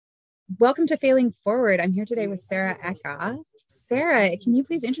Welcome to Failing Forward. I'm here today with Sarah Eckhoff. Sarah, can you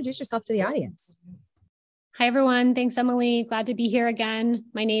please introduce yourself to the audience? Hi, everyone. Thanks, Emily. Glad to be here again.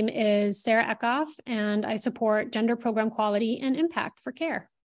 My name is Sarah Eckhoff, and I support gender program quality and impact for CARE.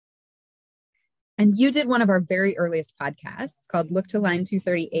 And you did one of our very earliest podcasts called Look to Line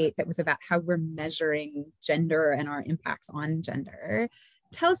 238 that was about how we're measuring gender and our impacts on gender.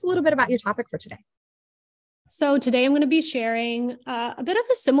 Tell us a little bit about your topic for today. So today I'm going to be sharing a bit of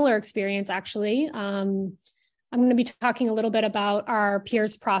a similar experience, actually. I'm going to be talking a little bit about our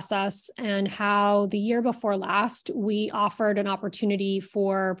peers process and how the year before last, we offered an opportunity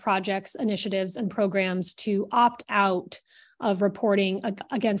for projects, initiatives, and programs to opt out of reporting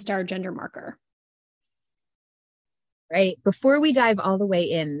against our gender marker. Right. Before we dive all the way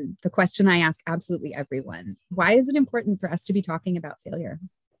in, the question I ask absolutely everyone, why is it important for us to be talking about failure?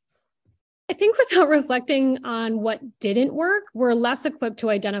 I think without reflecting on what didn't work, we're less equipped to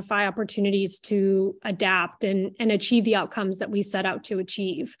identify opportunities to adapt and achieve the outcomes that we set out to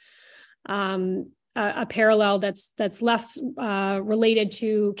achieve. A parallel that's less related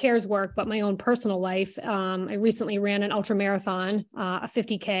to CARE's work, but my own personal life. I recently ran an ultra marathon, a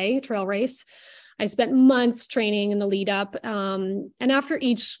 50K trail race. I spent months training in the lead up. And after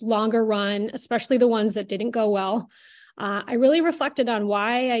each longer run, especially the ones that didn't go well, I really reflected on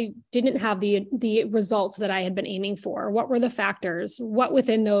why I didn't have the results that I had been aiming for. What were the factors? What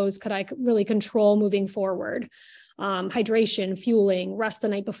within those could I really control moving forward? Hydration, fueling, rest the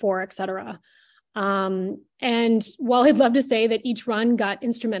night before, et cetera. And while I'd love to say that each run got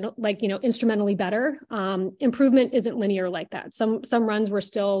instrumentally better, improvement isn't linear like that. Some runs were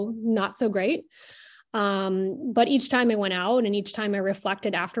still not so great. But each time I went out and each time I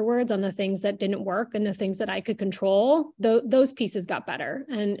reflected afterwards on the things that didn't work and the things that I could control, those pieces got better.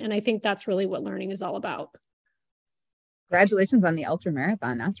 And I think that's really what learning is all about. Congratulations on the ultra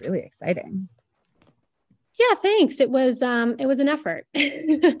marathon. That's really exciting. Yeah, thanks. It was an effort.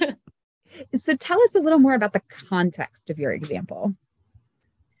 So tell us a little more about the context of your example.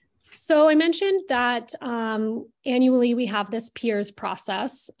 So I mentioned that annually we have this peers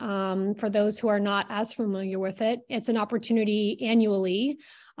process. For those who are not as familiar with it, it's an opportunity annually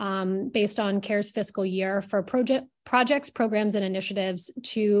based on CARE's fiscal year for projects, programs, and initiatives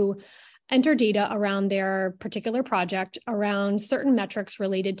to enter data around their particular project around certain metrics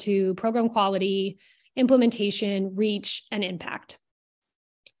related to program quality, implementation, reach, and impact.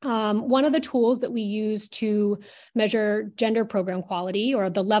 One of the tools that we use to measure gender program quality or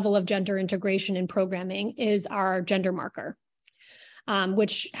the level of gender integration in programming is our gender marker,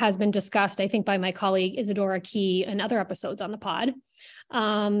 which has been discussed, I think, by my colleague Isadora Key in other episodes on the pod.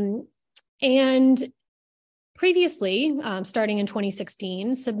 And previously, starting in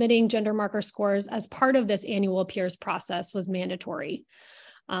 2016, submitting gender marker scores as part of this annual peers process was mandatory.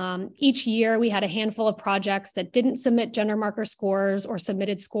 Each year, we had a handful of projects that didn't submit gender marker scores or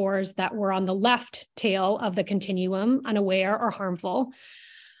submitted scores that were on the left tail of the continuum, unaware or harmful.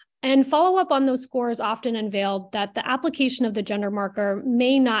 And follow-up on those scores often unveiled that the application of the gender marker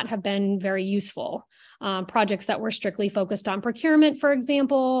may not have been very useful. Projects that were strictly focused on procurement, for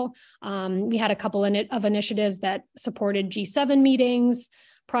example. We had a couple of initiatives that supported G7 meetings,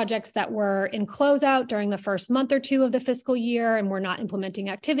 projects that were in closeout during the first month or two of the fiscal year and were not implementing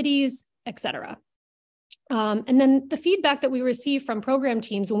activities, et cetera. And then the feedback that we received from program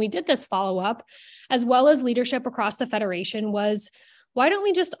teams when we did this follow-up, as well as leadership across the Federation, was, why don't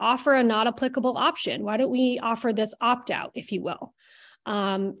we just offer a not applicable option? Why don't we offer this opt-out, if you will?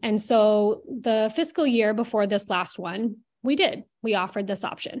 And so the fiscal year before this last one, we offered this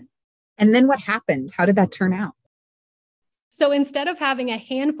option. And then what happened? How did that turn out? So instead of having a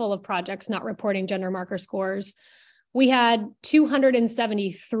handful of projects not reporting gender marker scores, we had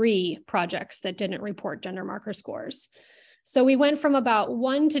 273 projects that didn't report gender marker scores. So we went from about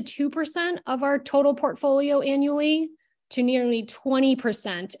 1 to 2% of our total portfolio annually to nearly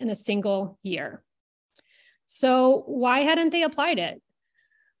 20% in a single year. So why hadn't they applied it?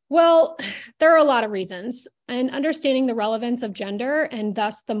 Well, there are a lot of reasons, and understanding the relevance of gender and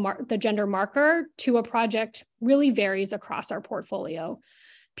thus the gender marker to a project really varies across our portfolio.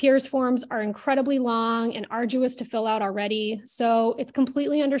 Peers forms are incredibly long and arduous to fill out already, so it's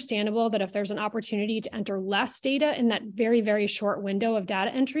completely understandable that if there's an opportunity to enter less data in that very, very short window of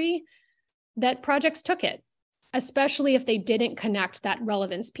data entry, that projects took it, especially if they didn't connect that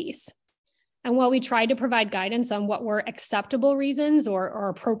relevance piece. And while we tried to provide guidance on what were acceptable reasons or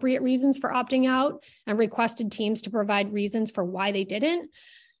appropriate reasons for opting out and requested teams to provide reasons for why they didn't,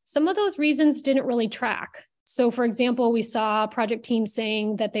 some of those reasons didn't really track. So for example, we saw project teams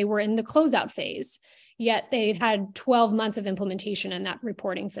saying that they were in the closeout phase. yet they had 12 months of implementation in that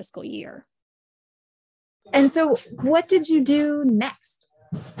reporting fiscal year. And so what did you do next?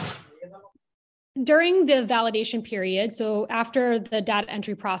 During the validation period, so after the data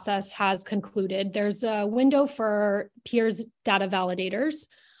entry process has concluded, there's a window for peers data validators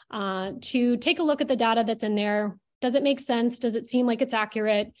to take a look at the data that's in there. Does it make sense? Does it seem like it's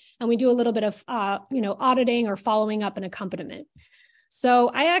accurate? And we do a little bit of auditing or following up and accompaniment. So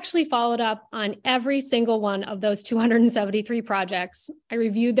I actually followed up on every single one of those 273 projects. I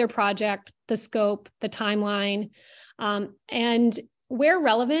reviewed their project, the scope, the timeline, and where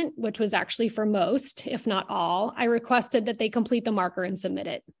relevant, which was actually for most, if not all, I requested that they complete the marker and submit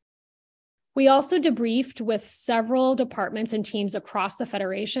it. We also debriefed with several departments and teams across the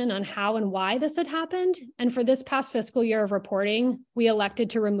Federation on how and why this had happened. And for this past fiscal year of reporting, we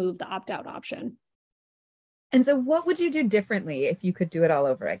elected to remove the opt-out option. And so what would you do differently if you could do it all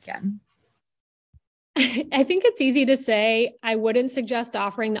over again? I think it's easy to say I wouldn't suggest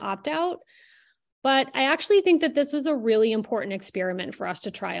offering the opt-out, but I actually think that this was a really important experiment for us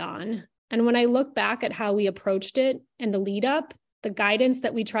to try on. And when I look back at how we approached it and the lead up, the guidance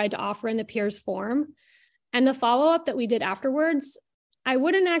that we tried to offer in the peers form, and the follow-up that we did afterwards, I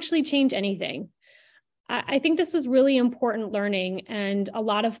wouldn't actually change anything. I think this was really important learning, and a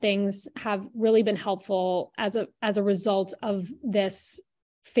lot of things have really been helpful as a result of this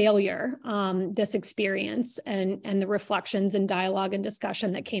failure, this experience, and the reflections and dialogue and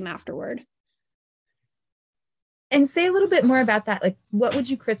discussion that came afterward. And say a little bit more about that. Like, what would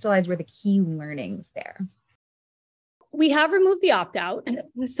you crystallize were the key learnings there? We have removed the opt-out,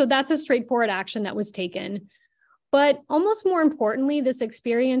 so that's a straightforward action that was taken. But almost more importantly, this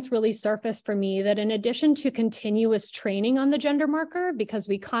experience really surfaced for me that in addition to continuous training on the gender marker, because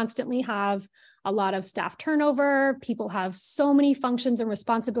we constantly have a lot of staff turnover, people have so many functions and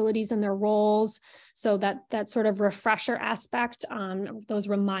responsibilities in their roles. So that sort of refresher aspect, those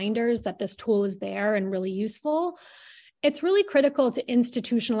reminders that this tool is there and really useful. It's really critical to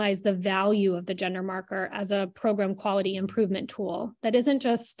institutionalize the value of the gender marker as a program quality improvement tool that isn't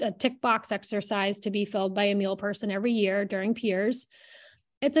just a tick box exercise to be filled by a meal person every year during peers.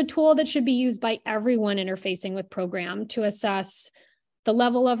 It's a tool that should be used by everyone interfacing with program to assess the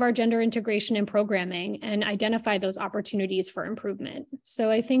level of our gender integration in programming and identify those opportunities for improvement.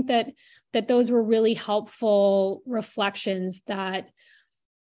 So I think that those were really helpful reflections that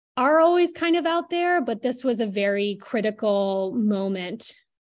are always kind of out there, but this was a very critical moment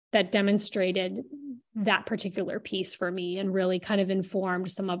that demonstrated that particular piece for me and really kind of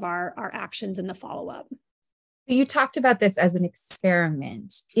informed some of our actions in the follow-up. You talked about this as an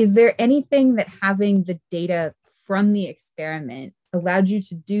experiment. Is there anything that having the data from the experiment allowed you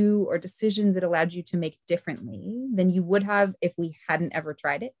to do, or decisions it allowed you to make differently than you would have if we hadn't ever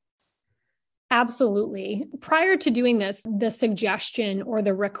tried it? Absolutely. Prior to doing this, the suggestion or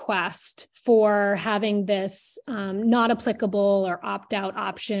the request for having this not applicable or opt-out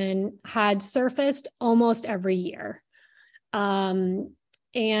option had surfaced almost every year. And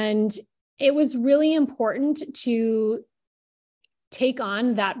it was really important to take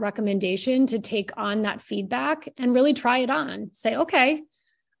on that recommendation, to take on that feedback and really try it on. Say, okay,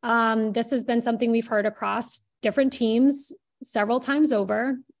 this has been something we've heard across different teams several times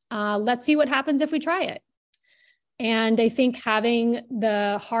over. Let's see what happens if we try it. And I think having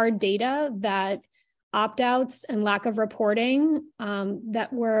the hard data that opt-outs and lack of reporting that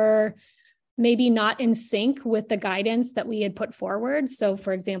were maybe not in sync with the guidance that we had put forward. So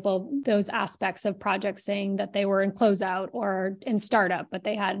for example, those aspects of projects saying that they were in closeout or in startup, but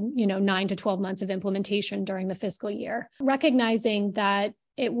they had 9 to 12 months of implementation during the fiscal year. Recognizing that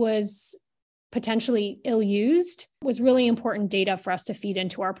it was potentially ill-used was really important data for us to feed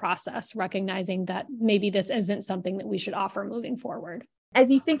into our process, recognizing that maybe this isn't something that we should offer moving forward. As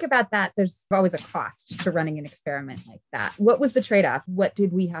you think about that, there's always a cost to running an experiment like that. What was the trade-off? What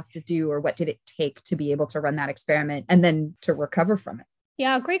did we have to do, or what did it take to be able to run that experiment and then to recover from it?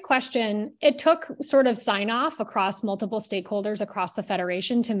 Yeah, great question. It took sort of sign-off across multiple stakeholders across the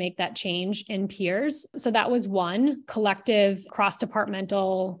Federation to make that change in peers. So that was one collective,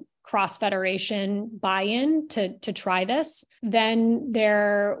 cross-departmental, cross-federation buy-in to try this. Then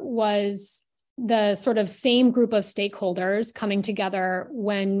there was the sort of same group of stakeholders coming together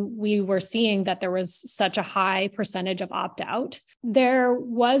when we were seeing that there was such a high percentage of opt-out. There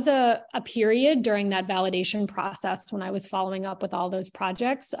was a period during that validation process when I was following up with all those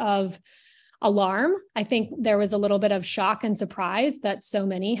projects of alarm. I think there was a little bit of shock and surprise that so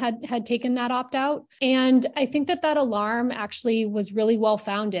many had taken that opt-out. And I think that alarm actually was really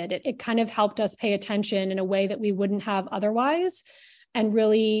well-founded. It kind of helped us pay attention in a way that we wouldn't have otherwise. and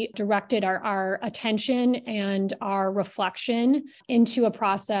really directed our attention and our reflection into a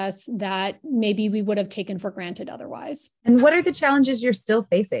process that maybe we would have taken for granted otherwise. And what are the challenges you're still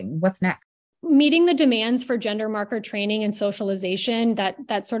facing? What's next? Meeting the demands for gender marker training and socialization,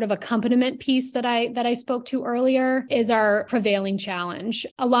 that sort of accompaniment piece that I spoke to earlier, is our prevailing challenge.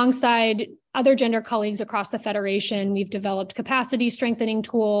 Alongside other gender colleagues across the Federation, we've developed capacity strengthening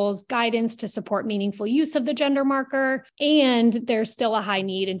tools, guidance to support meaningful use of the gender marker, and there's still a high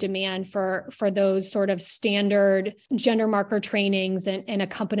need and demand for those sort of standard gender marker trainings and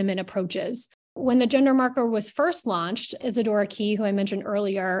accompaniment approaches. When the gender marker was first launched, Isadora Key, who I mentioned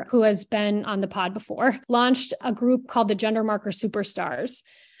earlier, who has been on the pod before, launched a group called the Gender Marker Superstars.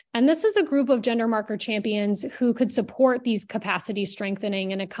 And this was a group of gender marker champions who could support these capacity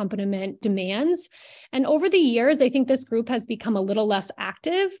strengthening and accompaniment demands. And over the years, I think this group has become a little less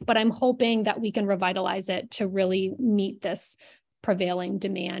active, but I'm hoping that we can revitalize it to really meet this prevailing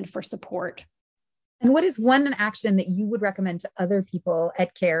demand for support. And what is one action that you would recommend to other people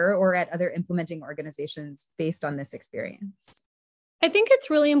at CARE or at other implementing organizations based on this experience? I think it's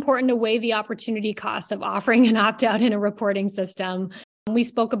really important to weigh the opportunity cost of offering an opt-out in a reporting system. We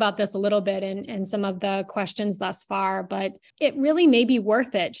spoke about this a little bit in some of the questions thus far, but it really may be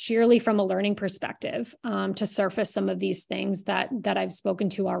worth it sheerly from a learning perspective to surface some of these things that I've spoken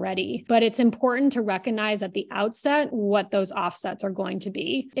to already. But it's important to recognize at the outset what those offsets are going to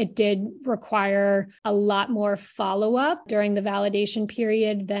be. It did require a lot more follow-up during the validation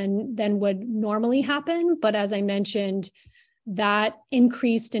period than would normally happen. But as I mentioned, that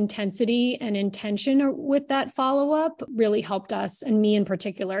increased intensity and intention with that follow-up really helped us, and me in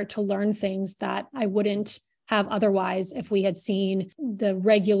particular, to learn things that I wouldn't have otherwise if we had seen the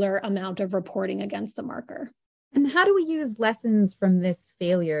regular amount of reporting against the marker. And how do we use lessons from this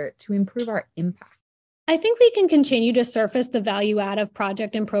failure to improve our impact? I think we can continue to surface the value add of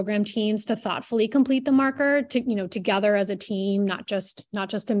project and program teams to thoughtfully complete the marker together as a team, not just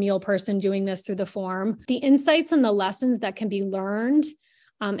a meal person doing this through the form. The insights and the lessons that can be learned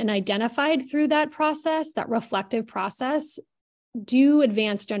and identified through that process, that reflective process, do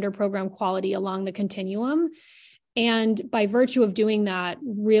advance gender program quality along the continuum. And by virtue of doing that,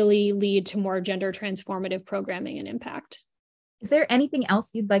 really lead to more gender transformative programming and impact. Is there anything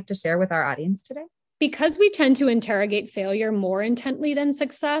else you'd like to share with our audience today? Because we tend to interrogate failure more intently than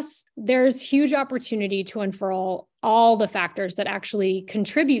success, there's huge opportunity to unfurl all the factors that actually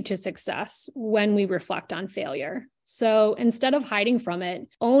contribute to success when we reflect on failure. So instead of hiding from it,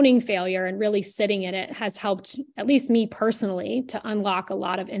 owning failure and really sitting in it has helped, at least me personally, to unlock a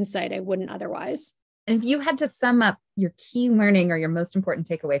lot of insight I wouldn't otherwise. And if you had to sum up your key learning or your most important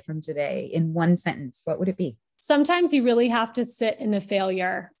takeaway from today in one sentence, what would it be? Sometimes you really have to sit in the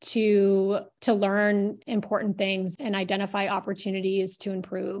failure to learn important things and identify opportunities to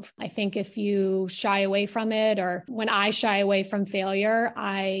improve. I think if you shy away from it, or when I shy away from failure,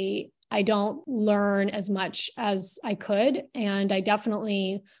 I don't learn as much as I could. And I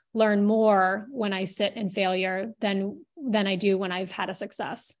definitely learn more when I sit in failure than I do when I've had a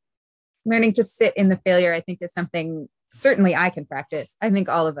success. Learning to sit in the failure, I think, is something certainly I can practice. I think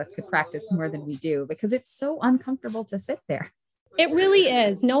all of us could practice more than we do because it's so uncomfortable to sit there. It really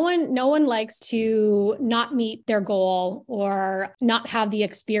is. No one likes to not meet their goal or not have the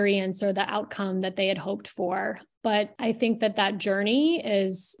experience or the outcome that they had hoped for. But I think that journey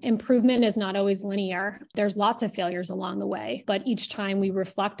improvement is not always linear. There's lots of failures along the way, but each time we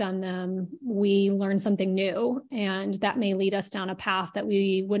reflect on them, we learn something new, and that may lead us down a path that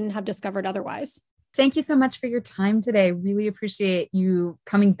we wouldn't have discovered otherwise. Thank you so much for your time today. Really appreciate you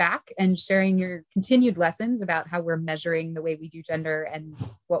coming back and sharing your continued lessons about how we're measuring the way we do gender and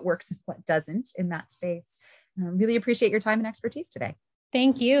what works and what doesn't in that space. Really appreciate your time and expertise today.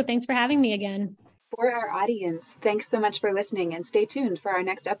 Thank you. Thanks for having me again. For our audience, thanks so much for listening, and stay tuned for our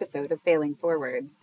next episode of Failing Forward.